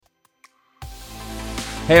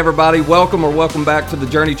Hey everybody, welcome back to the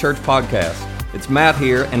Journey Church podcast. It's Matt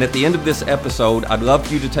here, and at the end of this episode, I'd love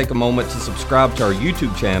for you to take a moment to subscribe to our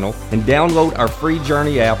YouTube channel and download our free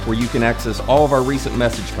Journey app where you can access all of our recent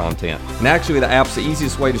message content. And actually, the app's the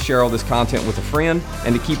easiest way to share all this content with a friend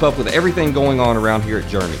and to keep up with everything going on around here at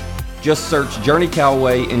Journey. Just search Journey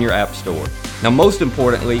Callaway in your app store. Now, most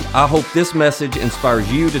importantly, I hope this message inspires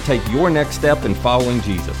you to take your next step in following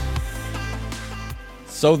Jesus.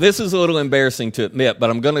 So this is a little embarrassing to admit,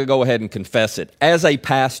 but I'm going to go ahead and confess it. As a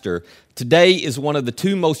pastor, today is one of the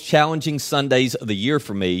two most challenging Sundays of the year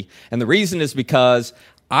for me, and the reason is because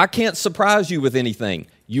I can't surprise you with anything.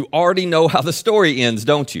 You already know how the story ends,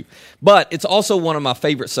 don't you? But it's also one of my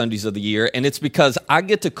favorite Sundays of the year, and it's because I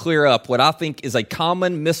get to clear up what I think is a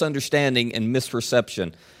common misunderstanding and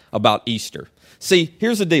misperception about Easter. See,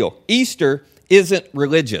 here's the deal. Easter isn't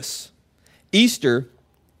religious. Easter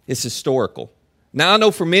is historical. Now, I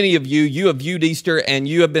know for many of you, you have viewed Easter and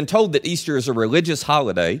you have been told that Easter is a religious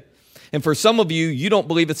holiday. And for some of you, you don't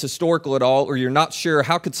believe it's historical at all, or you're not sure,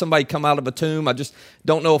 how could somebody come out of a tomb? I just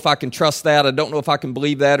don't know if I can trust that. I don't know if I can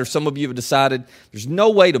believe that. Or some of you have decided there's no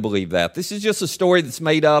way to believe that. This is just a story that's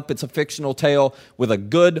made up. It's a fictional tale with a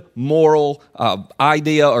good moral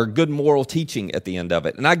idea or good moral teaching at the end of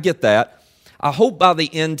it. And I get that. I hope by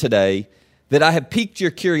the end today that I have piqued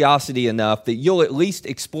your curiosity enough that you'll at least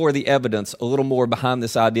explore the evidence a little more behind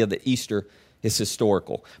this idea that Easter is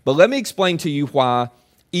historical. But let me explain to you why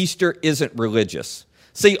Easter isn't religious.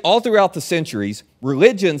 See, all throughout the centuries,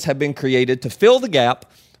 religions have been created to fill the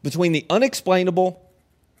gap between the unexplainable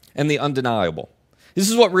and the undeniable. This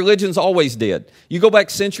is what religions always did. You go back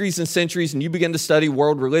centuries and centuries and you begin to study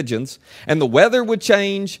world religions, and the weather would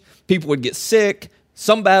change, people would get sick,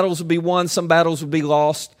 some battles would be won, some battles would be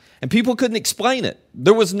lost, and people couldn't explain it.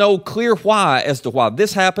 There was no clear why as to why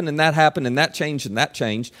this happened and that changed and that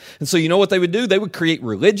changed. And so you know what they would do? They would create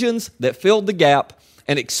religions that filled the gap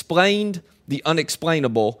and explained the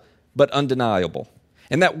unexplainable but undeniable.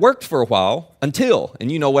 And that worked for a while until,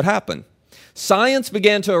 and you know what happened. Science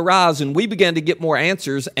began to arise and we began to get more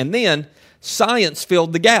answers, and then science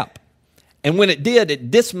filled the gap. And when it did,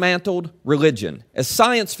 it dismantled religion. As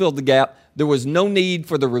science filled the gap, there was no need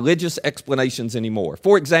for the religious explanations anymore.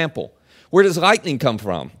 For example, where does lightning come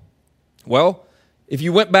from? Well, if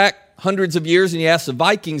you went back hundreds of years and you asked the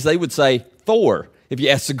Vikings, they would say Thor. If you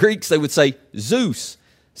asked the Greeks, they would say Zeus.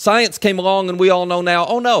 Science came along and we all know now,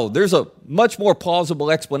 oh no, there's a much more plausible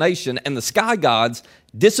explanation, and the sky gods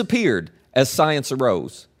disappeared as science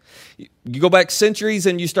arose. You go back centuries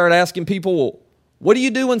and you start asking people, well, what do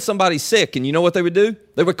you do when somebody's sick? And you know what they would do?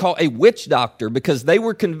 They would call a witch doctor because they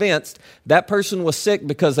were convinced that person was sick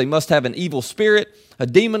because they must have an evil spirit, a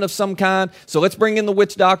demon of some kind. So let's bring in the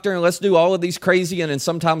witch doctor and let's do all of these crazy and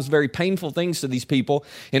sometimes very painful things to these people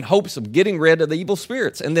in hopes of getting rid of the evil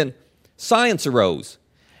spirits. And then science arose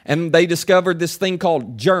and they discovered this thing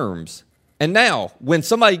called germs. And now when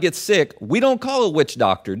somebody gets sick, we don't call a witch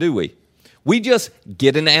doctor, do we? We just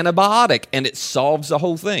get an antibiotic and it solves the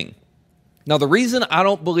whole thing. Now, the reason I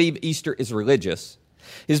don't believe Easter is religious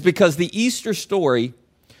is because the Easter story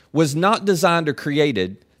was not designed or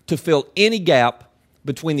created to fill any gap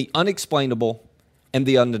between the unexplainable and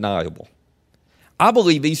the undeniable. I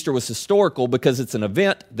believe Easter was historical because it's an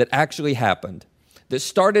event that actually happened, that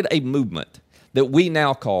started a movement that we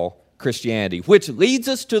now call Christianity, which leads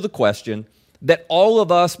us to the question that all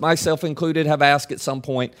of us, myself included, have asked at some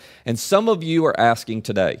point, and some of you are asking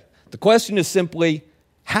today. The question is simply,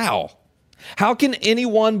 how? How can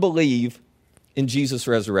anyone believe in Jesus'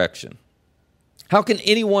 resurrection? How can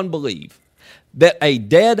anyone believe that a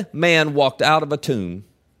dead man walked out of a tomb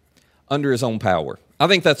under his own power? I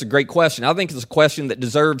think that's a great question. I think it's a question that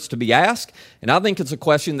deserves to be asked, and I think it's a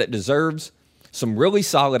question that deserves some really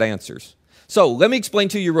solid answers. So let me explain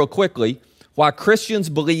to you real quickly why Christians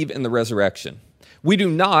believe in the resurrection. We do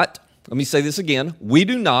not, let me say this again, we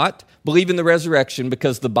do not believe in the resurrection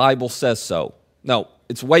because the Bible says so. No,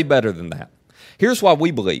 it's way better than that. Here's why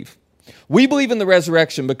we believe. We believe in the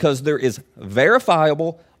resurrection because there is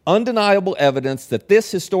verifiable, undeniable evidence that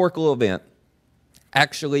this historical event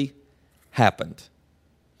actually happened.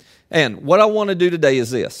 And what I want to do today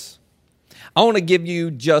is this. I want to give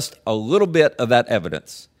you just a little bit of that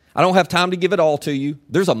evidence. I don't have time to give it all to you.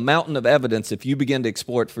 There's a mountain of evidence if you begin to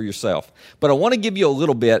explore it for yourself. But I want to give you a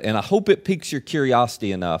little bit, and I hope it piques your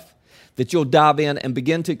curiosity enough that you'll dive in and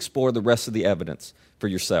begin to explore the rest of the evidence for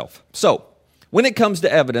yourself. So, when it comes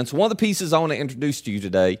to evidence, one of the pieces I want to introduce to you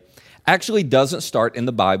today actually doesn't start in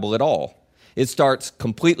the Bible at all. It starts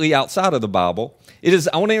completely outside of the Bible.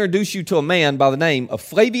 I want to introduce you to a man by the name of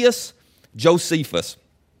Flavius Josephus.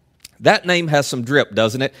 That name has some drip,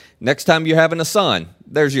 doesn't it? Next time you're having a son,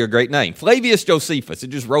 there's your great name. Flavius Josephus. It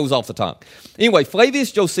just rolls off the tongue. Anyway,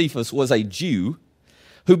 Flavius Josephus was a Jew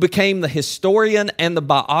who became the historian and the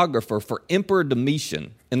biographer for Emperor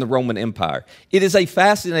Domitian in the Roman Empire. It is a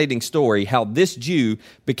fascinating story how this Jew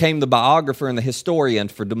became the biographer and the historian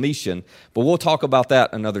for Domitian, but we'll talk about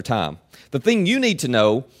that another time. The thing you need to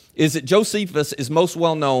know is that Josephus is most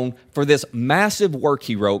well known for this massive work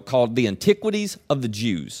he wrote called The Antiquities of the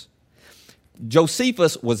Jews.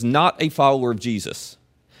 Josephus was not a follower of Jesus,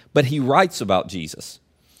 but he writes about Jesus.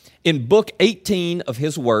 In book 18 of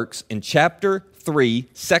his works, in chapter 3,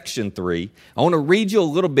 section 3, I want to read you a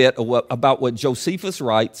little bit about what Josephus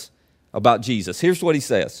writes about Jesus. Here's what he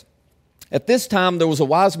says. At this time, there was a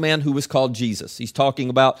wise man who was called Jesus. He's talking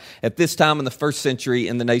about at this time in the first century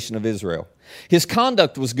in the nation of Israel. His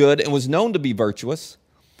conduct was good and was known to be virtuous.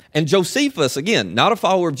 And Josephus, again, not a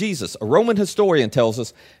follower of Jesus, a Roman historian, tells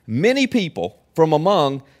us many people from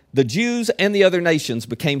among the Jews and the other nations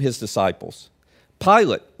became his disciples.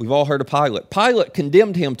 Pilate, we've all heard of Pilate. Pilate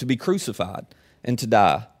condemned him to be crucified and to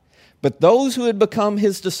die. But those who had become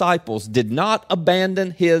his disciples did not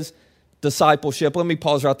abandon his discipleship. Let me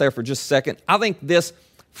pause right there for just a second. I think this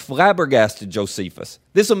flabbergasted Josephus.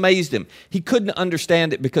 This amazed him. He couldn't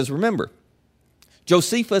understand it because remember,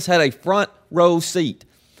 Josephus had a front row seat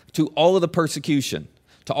to all of the persecution,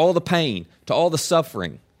 to all the pain, to all the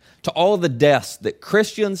suffering, to all of the deaths that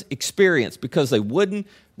Christians experienced because they wouldn't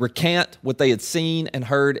recant what they had seen and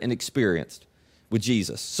heard and experienced with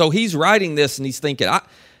Jesus. So he's writing this and he's thinking,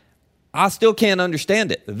 I still can't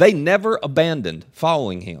understand it. They never abandoned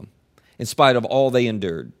following him in spite of all they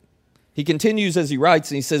endured. He continues as he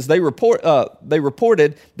writes and he says, they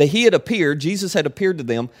reported that he had appeared, Jesus had appeared to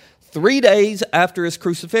them 3 days after his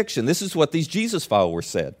crucifixion. This is what these Jesus followers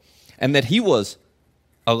said, and that he was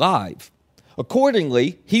alive.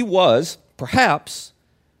 Accordingly, he was perhaps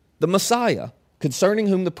the Messiah, concerning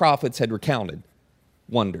whom the prophets had recounted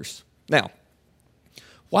wonders. Now,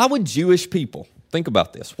 why would Jewish people, think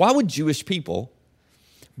about this, why would Jewish people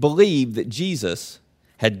believe that Jesus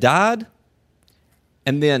had died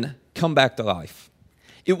and then come back to life?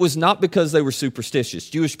 It was not because they were superstitious.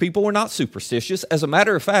 Jewish people were not superstitious. As a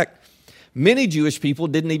matter of fact, many Jewish people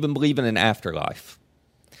didn't even believe in an afterlife.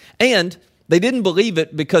 And they didn't believe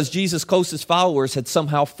it because Jesus' closest followers had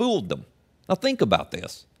somehow fooled them. Now think about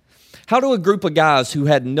this. How do a group of guys who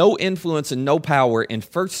had no influence and no power in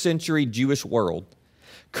first century Jewish world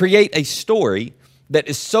create a story that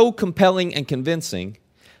is so compelling and convincing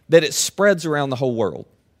that it spreads around the whole world?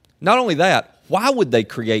 Not only that, why would they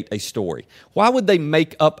create a story? Why would they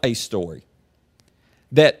make up a story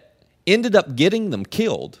that ended up getting them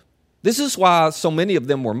killed? This is why so many of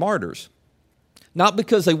them were martyrs. Not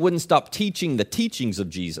because they wouldn't stop teaching the teachings of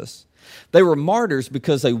Jesus. They were martyrs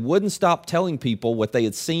because they wouldn't stop telling people what they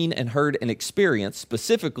had seen and heard and experienced.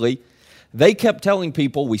 Specifically, they kept telling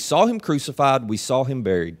people, we saw him crucified, we saw him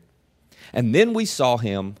buried, and then we saw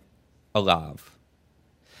him alive.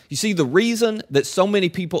 You see, the reason that so many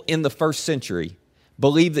people in the first century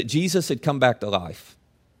believed that Jesus had come back to life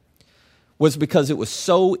was because it was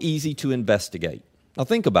so easy to investigate. Now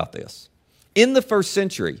think about this. In the first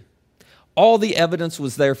century, all the evidence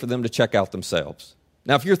was there for them to check out themselves.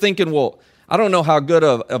 Now, if you're thinking, well, I don't know how good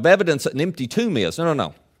of evidence an empty tomb is.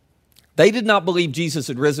 No. They did not believe Jesus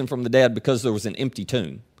had risen from the dead because there was an empty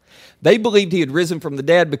tomb. They believed he had risen from the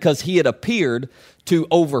dead because he had appeared to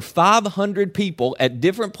over 500 people at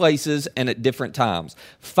different places and at different times.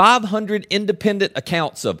 500 independent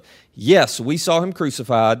accounts of, yes, we saw him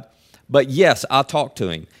crucified, but yes, I talked to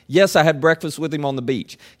him. Yes, I had breakfast with him on the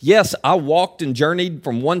beach. Yes, I walked and journeyed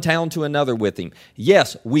from one town to another with him.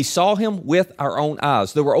 Yes, we saw him with our own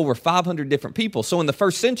eyes. There were over 500 different people. So in the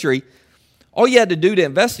first century, all you had to do to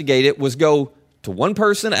investigate it was go to one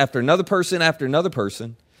person after another person after another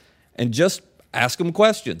person and just ask them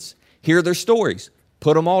questions, hear their stories,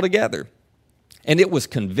 put them all together. And it was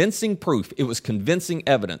convincing proof. It was convincing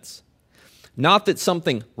evidence. Not that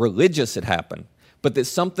something religious had happened, but that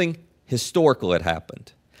something historical had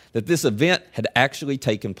happened, that this event had actually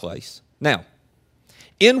taken place. Now,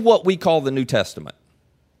 in what we call the New Testament,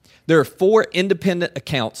 there are 4 independent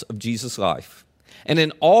accounts of Jesus' life. And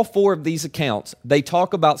in all 4 of these accounts, they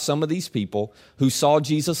talk about some of these people who saw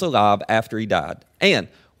Jesus alive after he died. And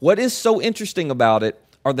what is so interesting about it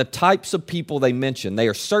are the types of people they mention. They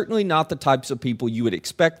are certainly not the types of people you would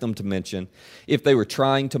expect them to mention if they were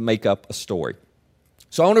trying to make up a story.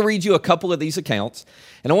 So I want to read you a couple of these accounts,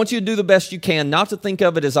 and I want you to do the best you can not to think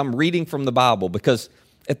of it as I'm reading from the Bible, because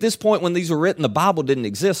at this point when these were written, the Bible didn't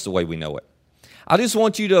exist the way we know it. I just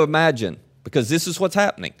want you to imagine, because this is what's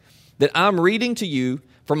happening, that I'm reading to you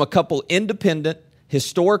from a couple independent,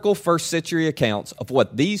 historical first-century accounts of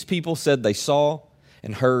what these people said they saw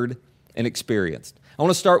and heard and experienced. I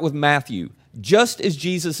want to start with Matthew. Just as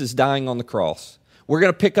Jesus is dying on the cross, we're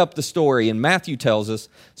going to pick up the story, and Matthew tells us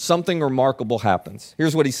something remarkable happens.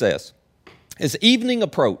 Here's what he says. As evening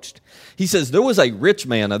approached, he says, there was a rich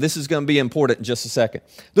man. Now, this is going to be important in just a second.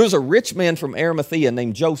 There was a rich man from Arimathea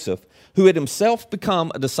named Joseph who had himself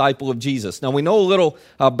become a disciple of Jesus. Now, we know a little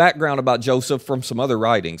background about Joseph from some other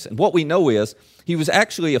writings. And what we know is he was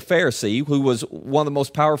actually a Pharisee who was one of the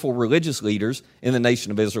most powerful religious leaders in the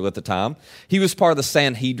nation of Israel at the time. He was part of the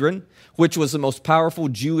Sanhedrin, which was the most powerful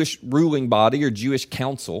Jewish ruling body or Jewish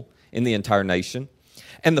council in the entire nation.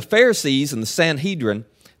 And the Pharisees and the Sanhedrin,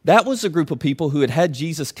 that was a group of people who had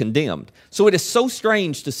Jesus condemned. So it is so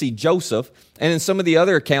strange to see Joseph, and in some of the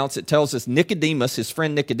other accounts it tells us Nicodemus, his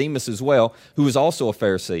friend Nicodemus as well, who was also a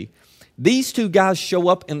Pharisee. These two guys show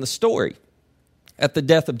up in the story at the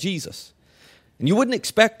death of Jesus. And you wouldn't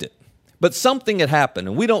expect it. But something had happened,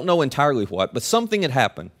 and we don't know entirely what, but something had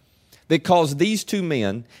happened that caused these two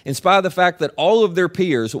men, in spite of the fact that all of their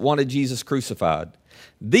peers wanted Jesus crucified,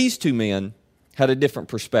 these two men had a different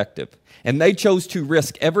perspective. And they chose to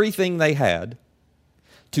risk everything they had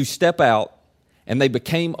to step out, and they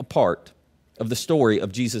became a part of the story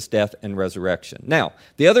of Jesus' death and resurrection. Now,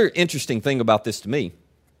 the other interesting thing about this to me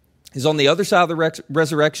is on the other side of the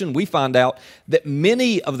resurrection, we find out that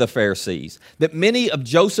many of the Pharisees, that many of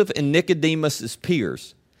Joseph and Nicodemus'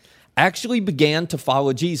 peers actually began to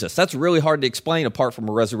follow Jesus. That's really hard to explain apart from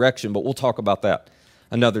a resurrection, but we'll talk about that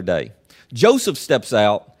another day. Joseph steps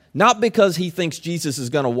out not because he thinks Jesus is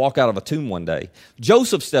going to walk out of a tomb one day.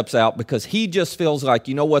 Joseph steps out because he just feels like,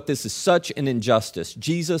 you know what, this is such an injustice.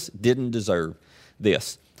 Jesus didn't deserve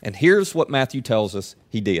this. And here's what Matthew tells us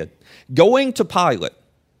he did. Going to Pilate,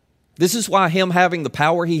 this is why him having the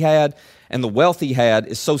power he had and the wealth he had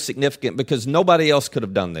is so significant, because nobody else could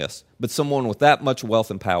have done this but someone with that much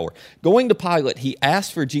wealth and power. Going to Pilate, he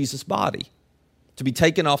asked for Jesus' body to be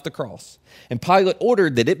taken off the cross. And Pilate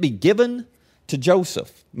ordered that it be given to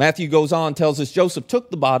Joseph. Matthew goes on, tells us Joseph took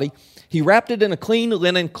the body, he wrapped it in a clean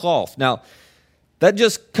linen cloth. Now, that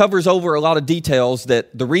just covers over a lot of details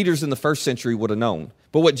that the readers in the first century would have known.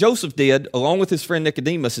 But what Joseph did, along with his friend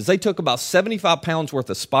Nicodemus, is they took about 75 pounds worth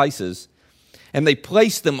of spices and they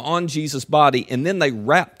placed them on Jesus' body, and then they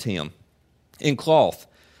wrapped him in cloth,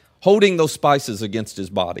 holding those spices against his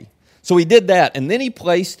body. So he did that, and then he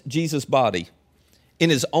placed Jesus' body in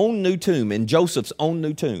his own new tomb, in Joseph's own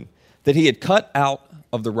new tomb, that he had cut out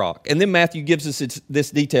of the rock. And then Matthew gives us this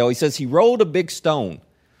detail. He says he rolled a big stone.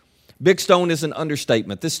 Big stone is an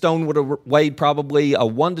understatement. This stone would have weighed probably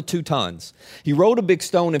 1 to 2 tons. He rolled a big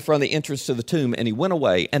stone in front of the entrance to the tomb, and he went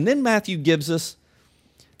away. And then Matthew gives us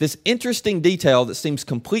this interesting detail that seems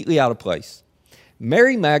completely out of place.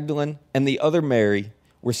 Mary Magdalene and the other Mary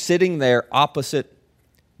were sitting there opposite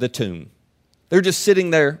the tomb. They're just sitting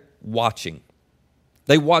there watching.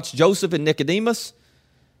 They watched Joseph and Nicodemus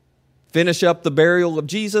finish up the burial of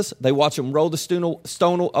Jesus. They watch him roll the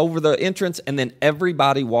stone over the entrance, and then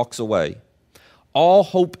everybody walks away. All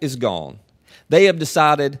hope is gone. They have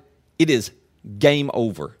decided it is game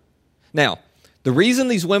over. Now, the reason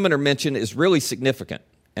these women are mentioned is really significant,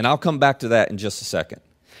 and I'll come back to that in just a second.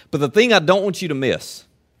 But the thing I don't want you to miss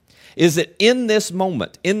is that in this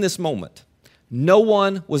moment, no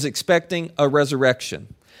one was expecting a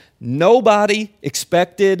resurrection. Nobody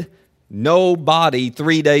expected nobody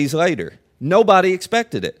 3 days later. Nobody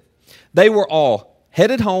expected it. They were all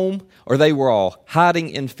headed home, or they were all hiding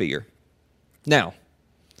in fear. Now,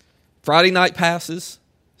 Friday night passes,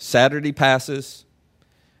 Saturday passes,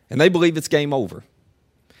 and they believe it's game over.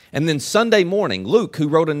 And then Sunday morning, Luke, who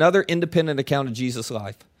wrote another independent account of Jesus'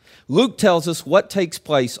 life, Luke tells us what takes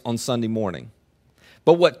place on Sunday morning.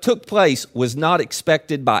 But what took place was not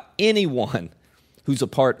expected by anyone who's a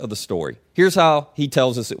part of the story. Here's how he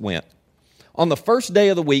tells us it went. On the first day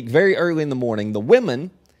of the week, very early in the morning, the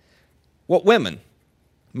women, what women?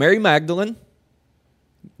 Mary Magdalene,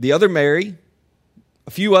 the other Mary,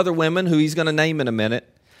 a few other women who he's going to name in a minute,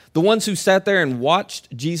 the ones who sat there and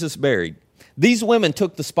watched Jesus buried. These women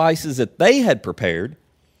took the spices that they had prepared,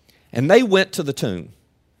 and they went to the tomb,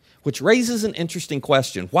 which raises an interesting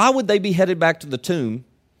question. Why would they be headed back to the tomb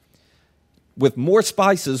with more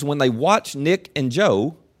spices when they watched Nick and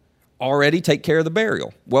Joe already take care of the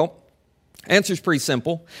burial? Well, answer's pretty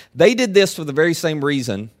simple. They did this for the very same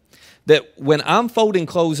reason that when I'm folding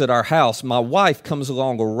clothes at our house, my wife comes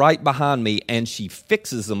along right behind me and she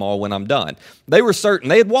fixes them all when I'm done. They were certain,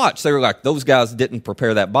 they had watched, they were like, those guys didn't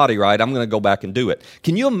prepare that body right, I'm going to go back and do it.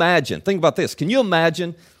 Can you imagine, think about this, can you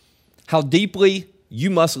imagine how deeply you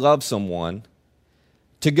must love someone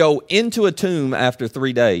to go into a tomb after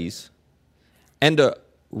 3 days and to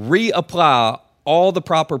reapply all the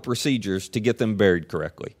proper procedures to get them buried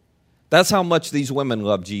correctly. That's how much these women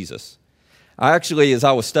love Jesus. I actually, as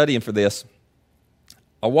I was studying for this,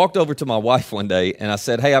 I walked over to my wife one day and I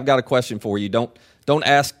said, hey, I've got a question for you. Don't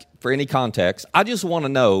ask for any context. I just want to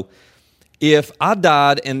know, if I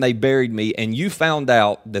died and they buried me and you found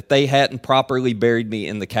out that they hadn't properly buried me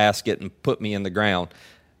in the casket and put me in the ground,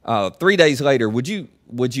 3 days later, would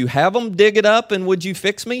you have them dig it up and would you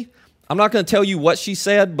fix me? I'm not going to tell you what she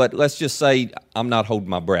said, but let's just say I'm not holding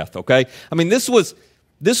my breath, okay? I mean, this was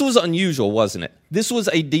unusual, wasn't it? This was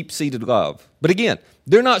a deep-seated love. But again,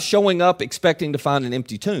 they're not showing up expecting to find an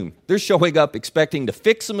empty tomb. They're showing up expecting to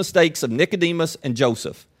fix the mistakes of Nicodemus and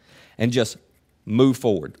Joseph and just move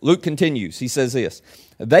forward. Luke continues. He says this,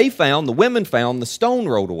 the women found the stone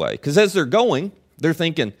rolled away. Because as they're going, they're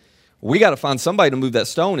thinking, we got to find somebody to move that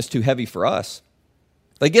stone. It's too heavy for us.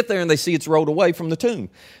 They get there and they see it's rolled away from the tomb.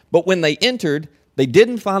 But when they entered, they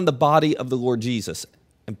didn't find the body of the Lord Jesus.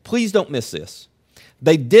 And please don't miss this.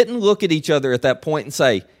 They didn't look at each other at that point and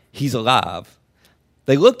say, he's alive.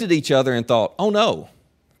 They looked at each other and thought, oh no,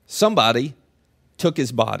 somebody took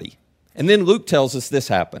his body. And then Luke tells us this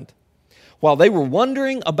happened. While they were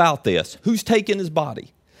wondering about this, who's taken his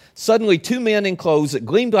body? Suddenly 2 men in clothes that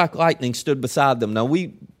gleamed like lightning stood beside them. Now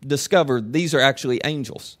we discovered these are actually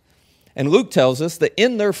angels. And Luke tells us that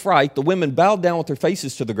in their fright, the women bowed down with their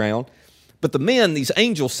faces to the ground. But the men, these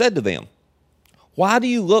angels, said to them, why do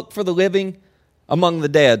you look for the living among the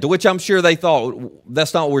dead? To which I'm sure they thought,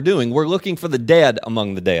 that's not what we're doing. We're looking for the dead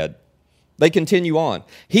among the dead. They continue on.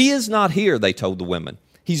 He is not here, they told the women.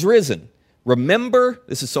 He's risen. Remember,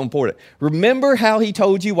 this is so important, remember how he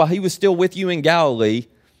told you while he was still with you in Galilee,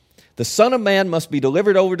 the Son of Man must be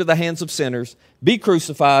delivered over to the hands of sinners, be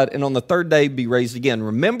crucified, and on the third day be raised again.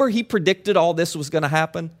 Remember, he predicted all this was going to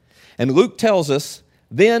happen? And Luke tells us,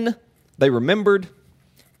 then they remembered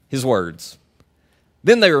his words.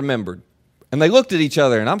 Then they remembered. And they looked at each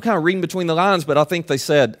other, and I'm kind of reading between the lines, but I think they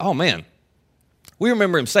said, oh man, we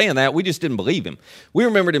remember him saying that. We just didn't believe him. We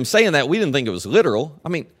remembered him saying that. We didn't think it was literal. I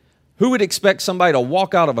mean, who would expect somebody to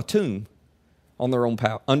walk out of a tomb on their own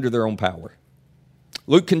under their own power?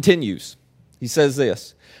 Luke continues. He says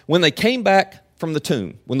this, when they came back from the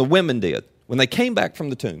tomb, when the women did, when they came back from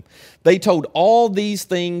the tomb, they told all these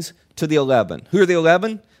things to the 11. Who are the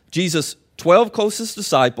 11? Jesus' 12 closest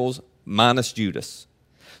disciples minus Judas.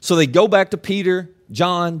 So they go back to Peter,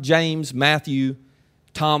 John, James, Matthew,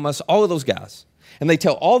 Thomas, all of those guys. And they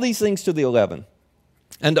tell all these things to the 11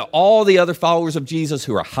 and to all the other followers of Jesus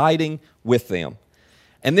who are hiding with them.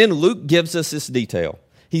 And then Luke gives us this detail.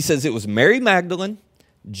 He says it was Mary Magdalene,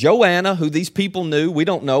 Joanna, who these people knew, we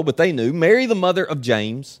don't know, but they knew, Mary the mother of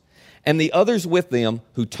James, and the others with them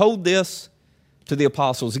who told this to the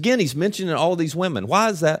apostles. Again, he's mentioning all these women. Why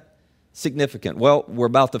is that significant? Well, we're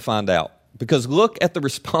about to find out. Because look at the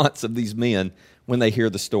response of these men when they hear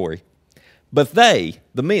the story. But they,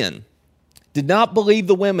 the men, did not believe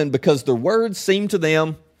the women because their words seemed to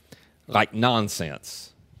them like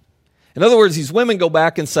nonsense. In other words, these women go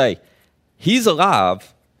back and say, he's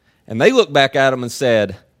alive. And they look back at him and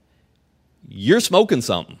said, you're smoking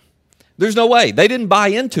something. There's no way. They didn't buy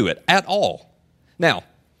into it at all. Now,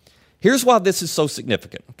 here's why this is so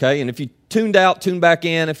significant, okay? And if you tuned out, tune back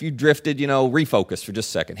in. If you drifted, refocus for just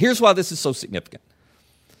a second. Here's why this is so significant.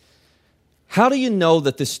 How do you know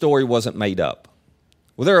that this story wasn't made up?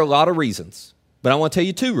 Well, there are a lot of reasons, but I want to tell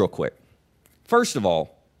you 2 real quick. First of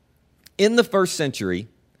all, in the first century,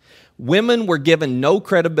 women were given no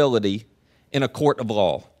credibility in a court of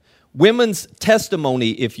law. Women's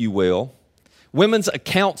testimony, if you will, women's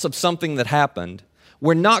accounts of something that happened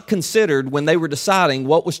were not considered when they were deciding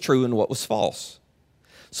what was true and what was false.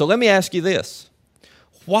 So let me ask you this.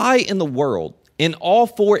 Why in the world, in all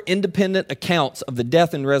 4 independent accounts of the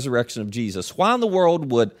death and resurrection of Jesus, why in the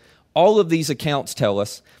world would all of these accounts tell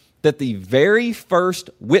us that the very first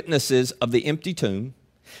witnesses of the empty tomb,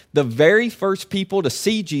 the very first people to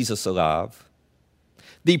see Jesus alive,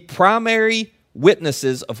 the primary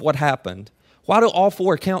witnesses of what happened, why do all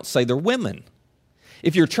 4 accounts say they're women?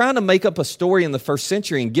 If you're trying to make up a story in the first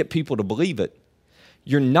century and get people to believe it,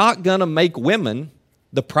 you're not going to make women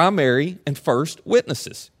the primary and first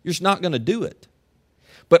witnesses. You're just not going to do it.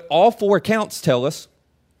 But all 4 accounts tell us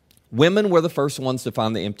women were the first ones to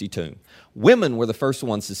find the empty tomb. Women were the first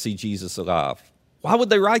ones to see Jesus alive. Why would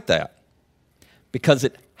they write that? Because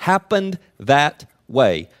it happened that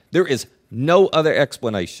way. There is no other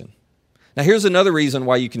explanation. Now, here's another reason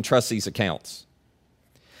why you can trust these accounts.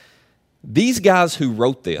 These guys who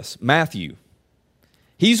wrote this, Matthew,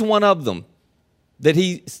 he's one of them.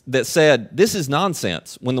 that said, this is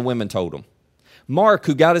nonsense when the women told him. Mark,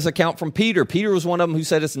 who got his account from Peter. Peter was one of them who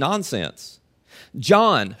said it's nonsense.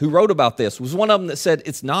 John, who wrote about this, was one of them that said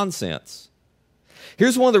it's nonsense.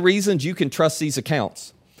 Here's one of the reasons you can trust these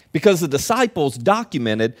accounts. Because the disciples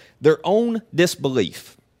documented their own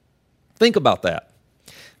disbelief. Think about that.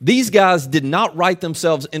 These guys did not write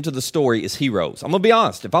themselves into the story as heroes. I'm going to be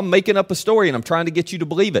honest. If I'm making up a story and I'm trying to get you to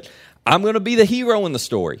believe it, I'm going to be the hero in the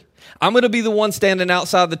story. I'm going to be the one standing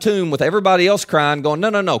outside the tomb with everybody else crying, going,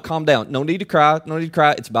 no, calm down. No need to cry.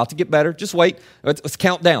 It's about to get better. Just wait. Let's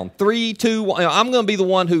count down. 3, 2, 1. I'm going to be the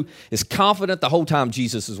one who is confident the whole time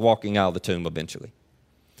Jesus is walking out of the tomb eventually.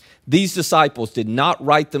 These disciples did not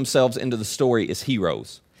write themselves into the story as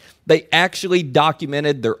heroes. They actually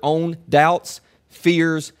documented their own doubts,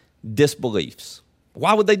 fears, disbeliefs.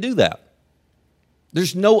 Why would they do that?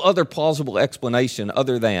 There's no other plausible explanation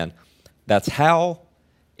other than that's how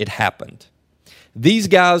it happened. These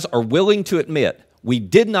guys are willing to admit we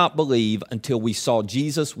did not believe until we saw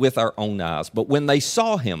Jesus with our own eyes. But when they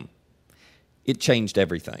saw him, it changed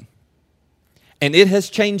everything. And it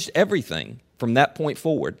has changed everything from that point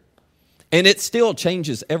forward. And it still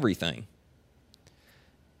changes everything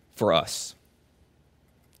for us.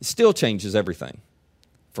 It still changes everything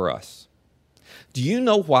for us. Do you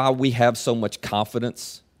know why we have so much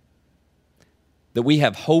confidence? That we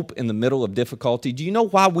have hope in the middle of difficulty? Do you know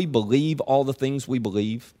why we believe all the things we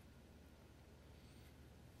believe?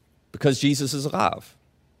 Because Jesus is alive.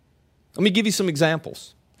 Let me give you some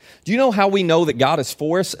examples. Do you know how we know that God is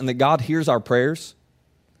for us and that God hears our prayers?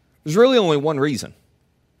 There's really only one reason.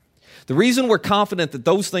 The reason we're confident that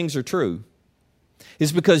those things are true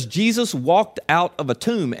is because Jesus walked out of a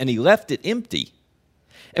tomb and he left it empty.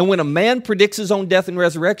 And when a man predicts his own death and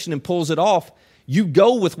resurrection and pulls it off, you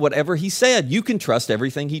go with whatever he said. You can trust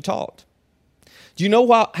everything he taught. Do you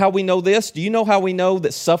know how we know this? Do you know how we know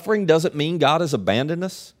that suffering doesn't mean God has abandoned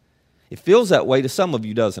us? It feels that way to some of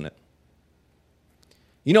you, doesn't it?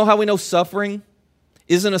 You know how we know suffering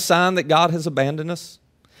isn't a sign that God has abandoned us?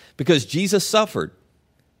 Because Jesus suffered.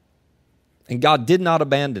 And God did not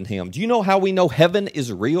abandon him. Do you know how we know heaven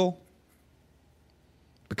is real?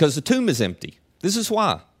 Because the tomb is empty. This is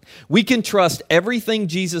why. We can trust everything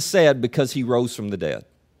Jesus said because he rose from the dead.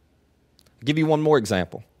 I'll give you one more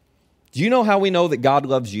example. Do you know how we know that God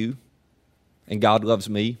loves you and God loves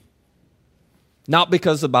me? Not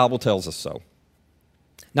because the Bible tells us so.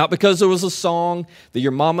 Not because there was a song that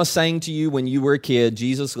your mama sang to you when you were a kid,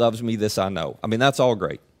 Jesus loves me, this I know. I mean, that's all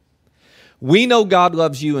great. We know God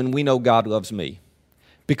loves you and we know God loves me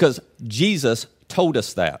because Jesus told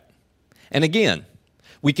us that. And again,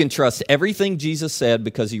 we can trust everything Jesus said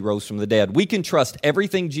because he rose from the dead. We can trust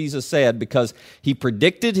everything Jesus said because he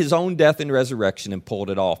predicted his own death and resurrection and pulled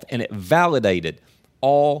it off. And it validated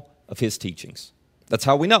all of his teachings. That's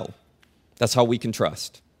how we know. That's how we can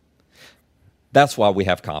trust. That's why we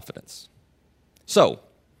have confidence. So,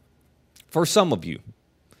 for some of you,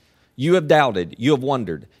 you have doubted, you have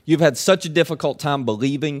wondered, you've had such a difficult time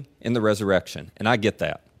believing in the resurrection, and I get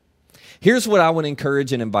that. Here's what I would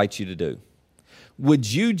encourage and invite you to do.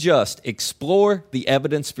 Would you just explore the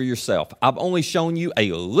evidence for yourself? I've only shown you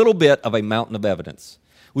a little bit of a mountain of evidence.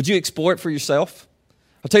 Would you explore it for yourself?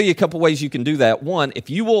 I'll tell you a couple ways you can do that. One, if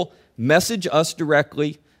you will message us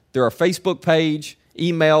directly through our Facebook page,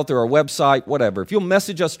 email, through our website, whatever. If you'll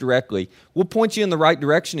message us directly, we'll point you in the right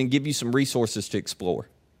direction and give you some resources to explore.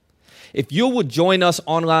 If you will join us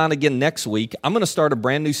online again next week, I'm going to start a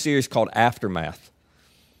brand new series called Aftermath.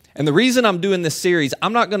 And the reason I'm doing this series,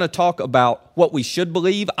 I'm not going to talk about what we should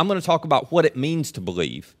believe. I'm going to talk about what it means to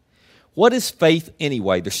believe. What is faith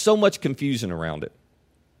anyway? There's so much confusion around it.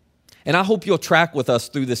 And I hope you'll track with us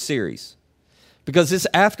through this series because this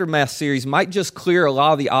Aftermath series might just clear a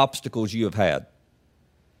lot of the obstacles you have had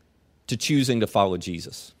to choosing to follow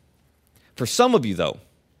Jesus. For some of you, though,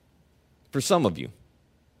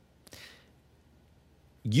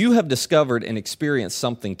 you have discovered and experienced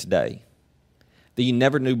something today that you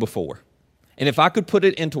never knew before. And if I could put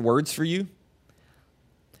it into words for you,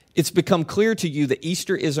 it's become clear to you that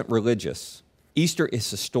Easter isn't religious. Easter is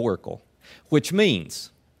historical, which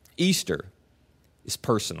means Easter is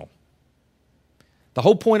personal. The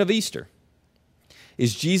whole point of Easter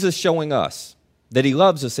is Jesus showing us that he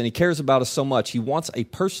loves us and he cares about us so much. He wants a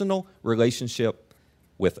personal relationship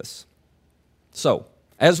with us. So,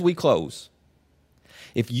 as we close,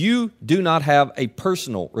 if you do not have a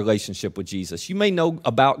personal relationship with Jesus, you may know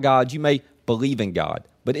about God, you may believe in God,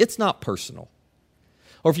 but it's not personal.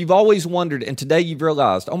 Or if you've always wondered and today you've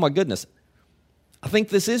realized, oh my goodness, I think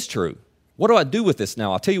this is true. What do I do with this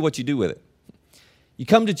now? I'll tell you what you do with it. You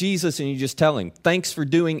come to Jesus and you just tell him, thanks for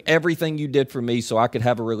doing everything you did for me so I could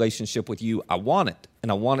have a relationship with you. I want it, and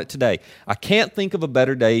I want it today. I can't think of a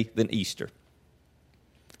better day than Easter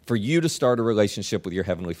for you to start a relationship with your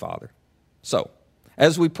Heavenly Father. So,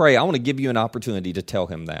 as we pray, I want to give you an opportunity to tell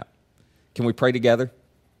him that. Can we pray together?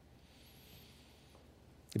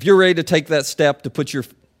 If you're ready to take that step to put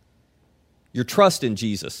your trust in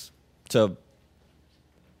Jesus, to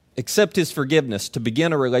accept his forgiveness, to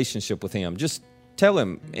begin a relationship with him, just tell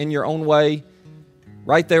him in your own way,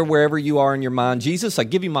 right there wherever you are in your mind, Jesus, I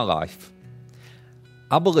give you my life.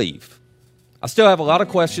 I believe. I still have a lot of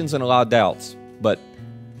questions and a lot of doubts, but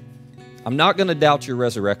I'm not going to doubt your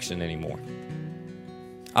resurrection anymore.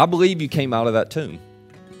 I believe you came out of that tomb.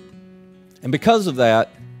 And because of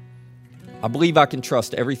that, I believe I can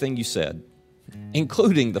trust everything you said,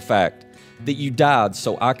 including the fact that you died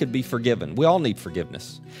so I could be forgiven. We all need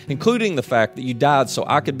forgiveness. Including the fact that you died so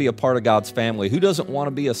I could be a part of God's family. Who doesn't want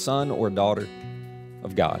to be a son or a daughter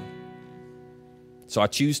of God? So I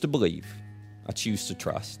choose to believe. I choose to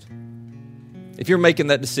trust. If you're making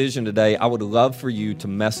that decision today, I would love for you to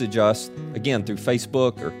message us, again, through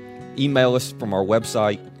Facebook or email us from our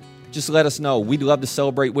website. Just let us know. We'd love to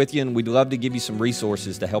celebrate with you, and we'd love to give you some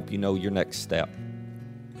resources to help you know your next step.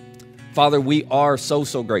 Father, we are so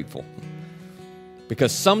grateful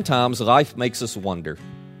because sometimes life makes us wonder,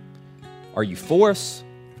 are you for us?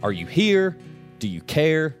 Are you here? Do you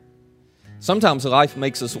care? Sometimes life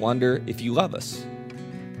makes us wonder if you love us.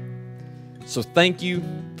 So thank you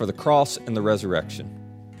for the cross and the resurrection.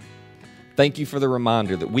 Thank you for the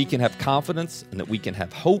reminder that we can have confidence and that we can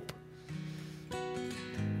have hope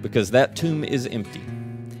because that tomb is empty.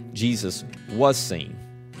 Jesus was seen.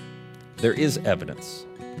 There is evidence.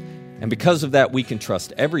 And because of that, we can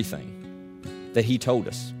trust everything that he told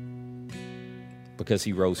us because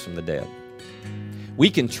he rose from the dead. We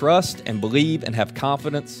can trust and believe and have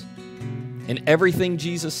confidence in everything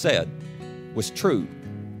Jesus said was true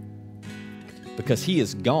because he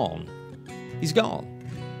is gone. He's gone.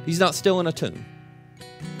 He's not still in a tomb.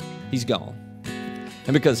 He's gone.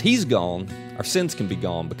 And because he's gone, our sins can be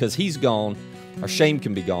gone. Because he's gone, our shame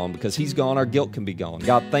can be gone. Because he's gone, our guilt can be gone.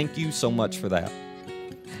 God, thank you so much for that.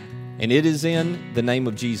 And it is in the name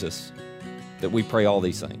of Jesus that we pray all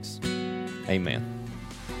these things. Amen.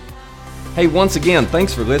 Hey, once again,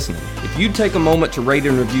 thanks for listening. If you'd take a moment to rate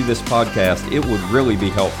and review this podcast, it would really be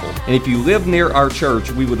helpful. And if you live near our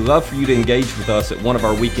church, we would love for you to engage with us at one of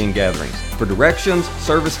our weekend gatherings. For directions,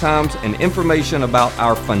 service times, and information about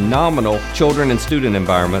our phenomenal children and student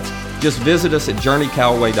environments, just visit us at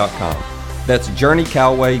journeycallaway.com. That's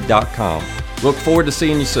journeycallaway.com. Look forward to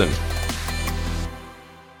seeing you soon.